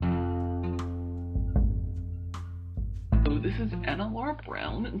this is Anna Laura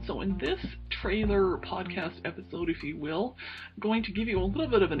Brown, and so in this trailer podcast episode, if you will, I'm going to give you a little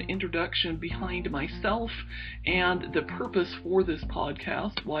bit of an introduction behind myself and the purpose for this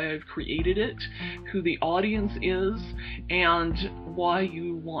podcast, why I've created it, who the audience is, and why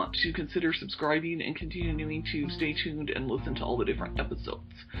you want to consider subscribing and continuing to stay tuned and listen to all the different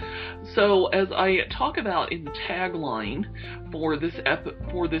episodes. So, as I talk about in the tagline for this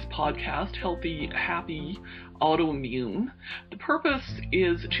podcast, Healthy, Happy, Autoimmune, the purpose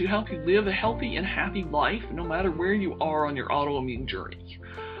is to help you live a healthy and happy life no matter where you are on your autoimmune journey,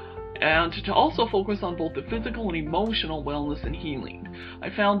 and to also focus on both the physical and emotional wellness and healing.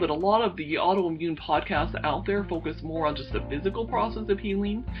 I found that a lot of the autoimmune podcasts out there focus more on just the physical process of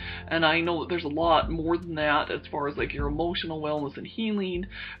healing, and I know that there's a lot more than that as far as like your emotional wellness and healing,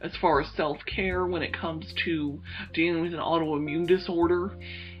 as far as self-care when it comes to dealing with an autoimmune disorder.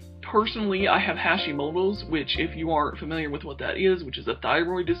 Personally, I have Hashimoto's, which, if you aren't familiar with what that is, which is a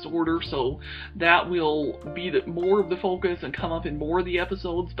thyroid disorder, so that will be more of the focus and come up in more of the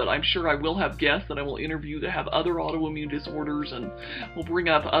episodes, but I'm sure I will have guests that I will interview that have other autoimmune disorders, and we'll bring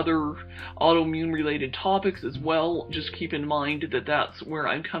up other autoimmune-related topics as well. Just keep in mind that that's where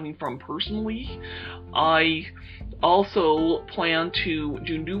I'm coming from personally. I also plan to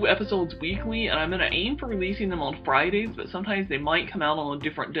do new episodes weekly, and I'm going to aim for releasing them on Fridays, but sometimes they might come out on a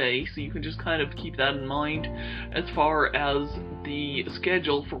different day, so you can just kind of keep that in mind as far as the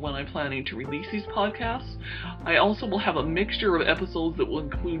schedule for when I'm planning to release these podcasts. I also will have a mixture of episodes that will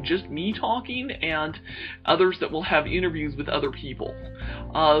include just me talking and others that will have interviews with other people.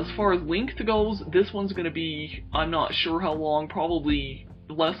 As far as length goes, this one's going to be, I'm not sure how long, probably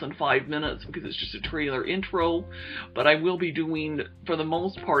less than 5 minutes because it's just a trailer intro, but I will be doing, for the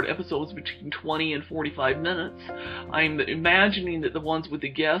most part, episodes between 20 and 45 minutes. I'm imagining that the ones with the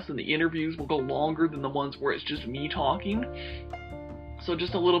guests and the interviews will go longer than the ones where it's just me talking. So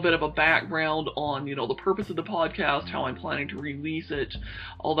just a little bit of a background on, the purpose of the podcast, how I'm planning to release it,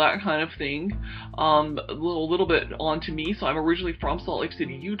 all that kind of thing. A little bit on to me. So I'm originally from Salt Lake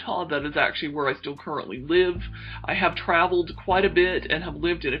City, Utah. That is actually where I still currently live. I have traveled quite a bit and have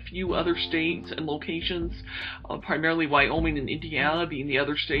lived in a few other states and locations, primarily Wyoming and Indiana being the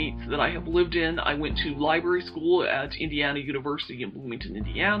other states that I have lived in. I went to library school at Indiana University in Bloomington,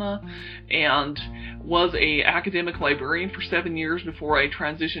 Indiana, and was an academic librarian for 7 years before I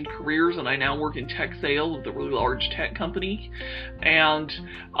transitioned careers, and I now work in tech sales with a really large tech company. And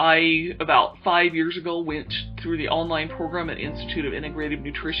I, about 5 years ago, went through the online program at Institute of Integrative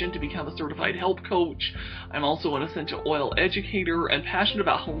Nutrition to become a certified health coach. I'm also an essential oil educator and passionate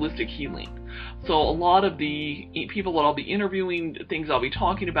about holistic healing. So a lot of the people that I'll be interviewing, things I'll be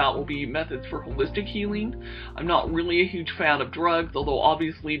talking about, will be methods for holistic healing. I'm not really a huge fan of drugs, although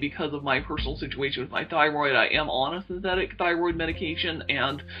obviously because of my personal situation with my thyroid, I am on a synthetic thyroid medication,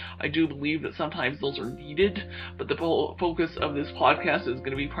 and I do believe that sometimes those are needed. But the focus of this podcast is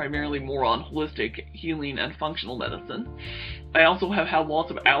going to be primarily more on holistic healing and functional medicine. I also have had lots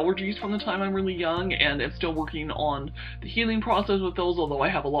of allergies from the time I'm really young, and am still working on the healing process with those, although I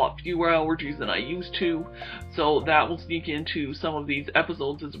have a lot fewer allergies than I used to, so that will sneak into some of these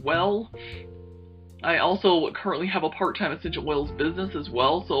episodes as well. I also currently have a part-time essential oils business as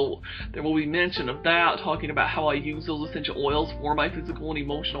well, so there will be mention of that, talking about how I use those essential oils for my physical and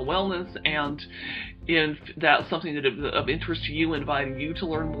emotional wellness, and if that's something that is of interest to you, inviting you to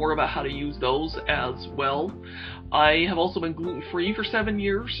learn more about how to use those as well. I have also been gluten-free for 7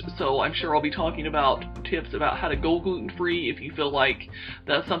 years, so I'm sure I'll be talking about tips about how to go gluten-free if you feel like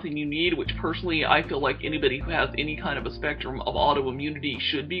that's something you need, which personally I feel like anybody who has any kind of a spectrum of autoimmunity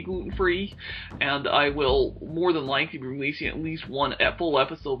should be gluten-free, and I will more than likely be releasing at least one full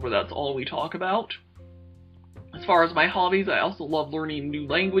episode where that's all we talk about. As far as my hobbies, I also love learning new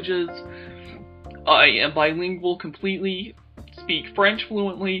languages. I am bilingual completely, speak French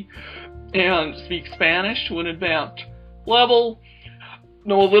fluently, and speak Spanish to an advanced level.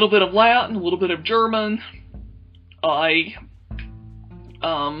 Know a little bit of Latin, a little bit of German. I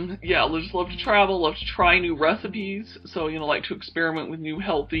just love to travel, love to try new recipes, so, like to experiment with new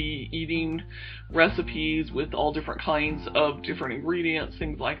healthy eating recipes with all different kinds of different ingredients,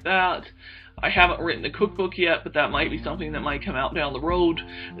 things like that. I haven't written a cookbook yet, but that might be something that might come out down the road.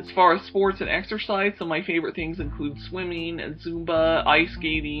 As far as sports and exercise, some of my favorite things include swimming and Zumba, ice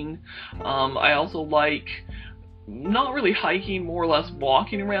skating. I also like not really hiking, more or less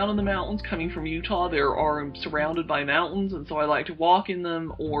walking around in the mountains. Coming from Utah, I'm surrounded by mountains, and so I like to walk in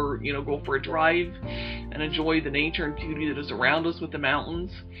them or, go for a drive and enjoy the nature and beauty that is around us with the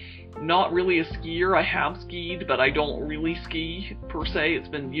mountains. not really a skier. I have skied, but I don't really ski per se. It's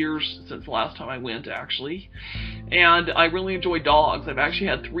been years since the last time I went, actually. And I really enjoy dogs. I've actually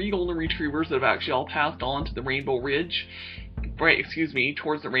had 3 golden retrievers that have actually all passed on to the Rainbow Ridge,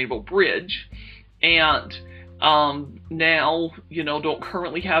 towards the Rainbow Bridge. And now, don't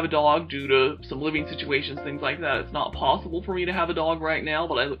currently have a dog due to some living situations, things like that. It's not possible for me to have a dog right now,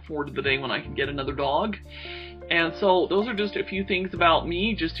 but I look forward to the day when I can get another dog. And so those are just a few things about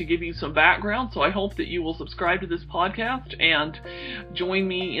me, just to give you some background. So I hope that you will subscribe to this podcast and join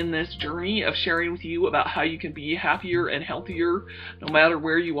me in this journey of sharing with you about how you can be happier and healthier no matter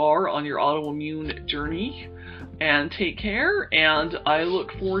where you are on your autoimmune journey. And take care, and I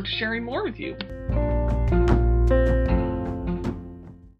look forward to sharing more with you.